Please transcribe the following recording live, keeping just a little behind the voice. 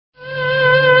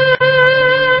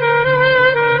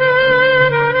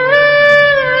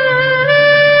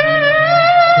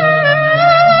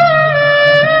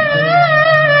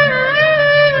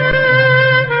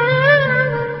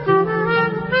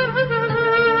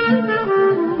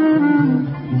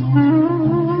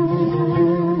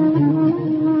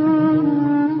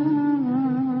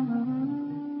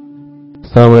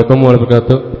Assalamualaikum warahmatullahi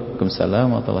wabarakatuh. Waalaikumsalam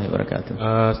warahmatullahi wabarakatuh.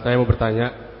 Saya mau bertanya.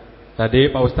 Tadi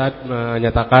Pak Ustadz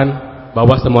menyatakan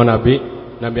bahwa semua nabi,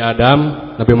 Nabi Adam,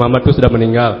 Nabi Muhammad itu sudah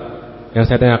meninggal.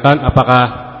 Yang saya tanyakan, apakah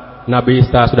Nabi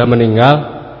Isa sudah meninggal?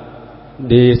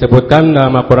 Disebutkan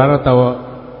dalam Al-Quran atau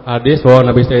hadis bahwa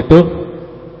Nabi Isa itu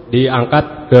diangkat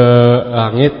ke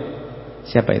langit.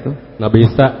 Siapa itu? Nabi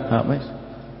Isa. Mas.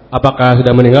 Apakah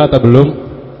sudah meninggal atau belum?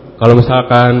 Kalau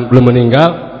misalkan belum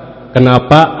meninggal,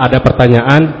 kenapa ada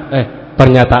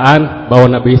pernyataan bahwa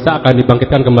Nabi Isa akan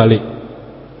dibangkitkan kembali?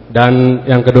 Dan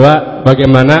yang kedua,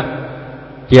 bagaimana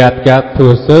kiat-kiat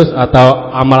khusus atau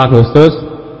amalan khusus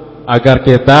agar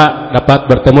kita dapat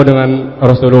bertemu dengan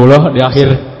Rasulullah di akhir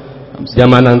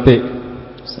zaman nanti?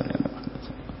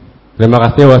 Terima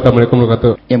kasih. Wassalamualaikum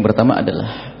warahmatullahi wabarakatuh. Yang pertama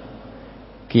adalah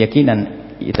keyakinan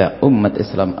kita umat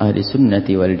Islam ahli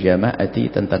sunnati wal jamaati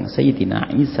tentang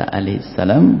Sayyidina Isa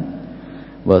alaihissalam,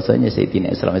 bahwasanya Sayyidina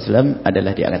Isa alaihissalam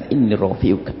adalah diangkat. Inni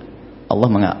rafi'uka,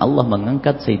 Allah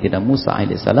mengangkat Sayyidina Musa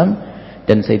alaihissalam,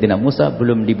 dan Sayyidina Musa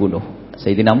belum dibunuh,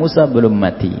 Sayyidina Musa belum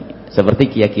mati,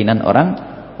 seperti keyakinan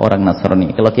orang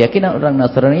Nasrani. Kalau keyakinan orang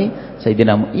Nasrani,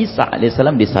 Sayyidina Isa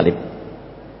alaihissalam disalib,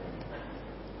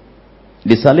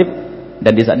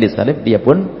 dan di saat disalib dia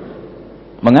pun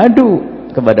mengadu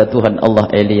kepada Tuhan Allah,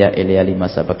 Elia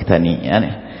lima sabaktani, ya.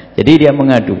 Jadi dia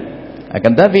mengadu.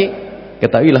 Akan tapi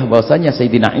ketahuilah bahwasanya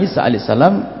Sayyidina Isa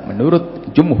alaihissalam menurut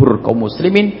jumhur kaum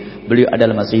muslimin, beliau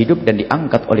adalah masih hidup dan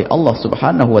diangkat oleh Allah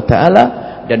Subhanahu wa taala,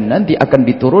 dan nanti akan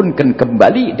diturunkan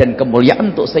kembali, dan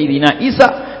kemuliaan untuk Sayyidina Isa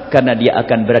karena dia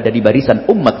akan berada di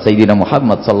barisan umat Sayyidina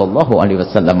Muhammad sallallahu alaihi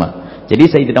wasallam.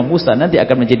 Jadi Sayyidina Musa nanti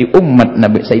akan menjadi umat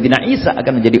Nabi, Sayyidina Isa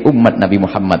akan menjadi umat Nabi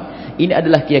Muhammad. Ini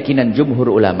adalah keyakinan jumhur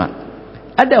ulama.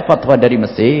 Ada fatwa dari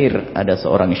Mesir, ada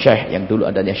seorang syekh yang dulu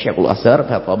adanya Syekhul Azhar,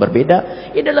 fatwa berbeda.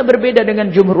 Ini adalah berbeda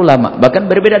dengan jumhur ulama, bahkan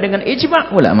berbeda dengan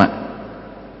ijma' ulama.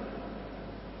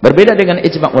 Berbeda dengan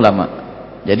ijma' ulama.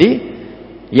 Jadi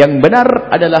yang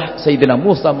benar adalah Sayyidina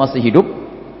Musa masih hidup,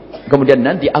 kemudian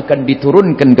nanti akan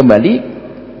diturunkan kembali,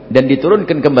 dan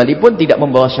diturunkan kembali pun tidak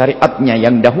membawa syariatnya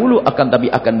yang dahulu, akan tapi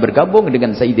akan bergabung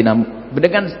dengan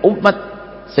umat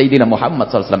Sayyidina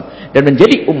Muhammad SAW, dan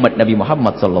menjadi umat Nabi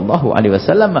Muhammad SAW,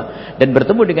 dan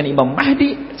bertemu dengan Imam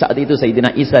Mahdi. Saat itu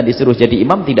Sayyidina Isa disuruh jadi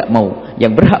imam, tidak mau.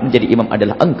 Yang berhak menjadi imam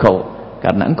adalah engkau,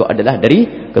 karena engkau adalah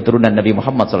dari keturunan Nabi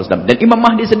Muhammad SAW. Dan Imam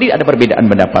Mahdi sendiri ada perbedaan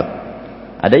pendapat.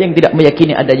 Ada yang tidak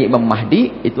meyakini adanya Imam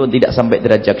Mahdi, itu tidak sampai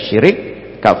derajat syirik,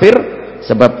 kafir,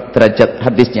 sebab derajat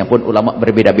hadisnya pun ulama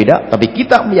berbeda-beda. Tapi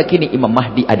kita meyakini Imam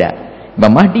Mahdi ada,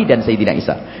 Imam Mahdi dan Sayyidina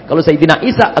Isa. Kalau Sayyidina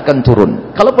Isa akan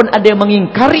turun, kalaupun ada yang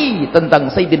mengingkari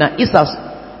tentang Sayyidina Isa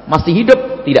masih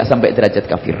hidup, tidak sampai derajat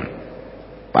kafir.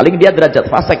 Paling dia derajat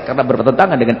fasik karena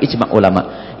bertentangan dengan ijma' ulama.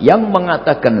 Yang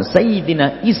mengatakan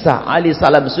Sayyidina Isa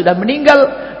alaihissalam sudah meninggal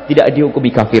tidak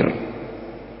dihukumi kafir.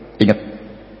 Ingat.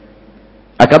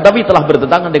 Akan tapi telah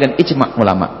bertentangan dengan ijma'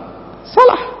 ulama.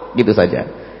 Salah, gitu saja.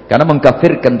 Karena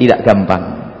mengkafirkan tidak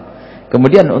gampang.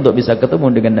 Kemudian untuk bisa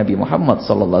ketemu dengan Nabi Muhammad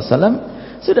SAW,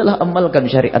 sudahlah amalkan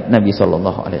syariat Nabi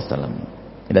SAW.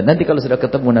 Dan nanti kalau sudah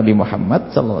ketemu Nabi Muhammad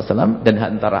SAW, dan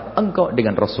antara engkau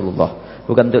dengan Rasulullah,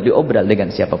 bukan untuk diobral dengan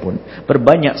siapapun,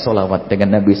 perbanyak solawat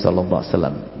dengan Nabi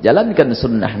SAW. Jalankan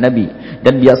sunnah Nabi,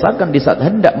 dan biasakan di saat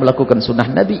hendak melakukan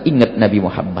sunnah Nabi, ingat Nabi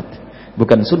Muhammad.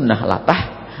 Bukan sunnah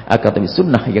latah, akan tapi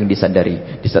sunnah yang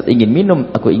disadari. Di saat ingin minum,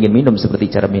 aku ingin minum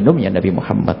seperti cara minumnya Nabi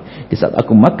Muhammad. Di saat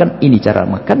aku makan, ini cara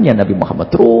makannya Nabi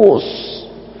Muhammad. Terus,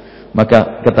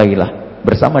 maka ketahuilah,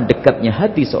 bersama dekatnya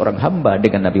hati seorang hamba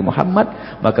dengan Nabi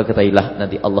Muhammad, maka ketahuilah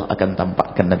nanti Allah akan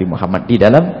tampakkan Nabi Muhammad di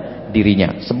dalam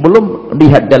dirinya. Sebelum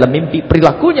lihat dalam mimpi,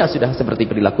 perilakunya sudah seperti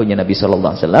perilakunya Nabi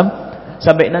SAW.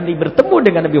 Sampai nanti bertemu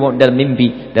dengan Nabi Muhammad dalam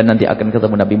mimpi, dan nanti akan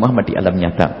ketemu Nabi Muhammad di alam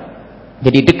nyata.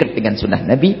 Jadi dekat dengan sunnah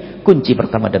Nabi, kunci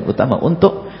pertama dan utama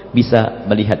untuk bisa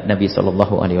melihat Nabi SAW.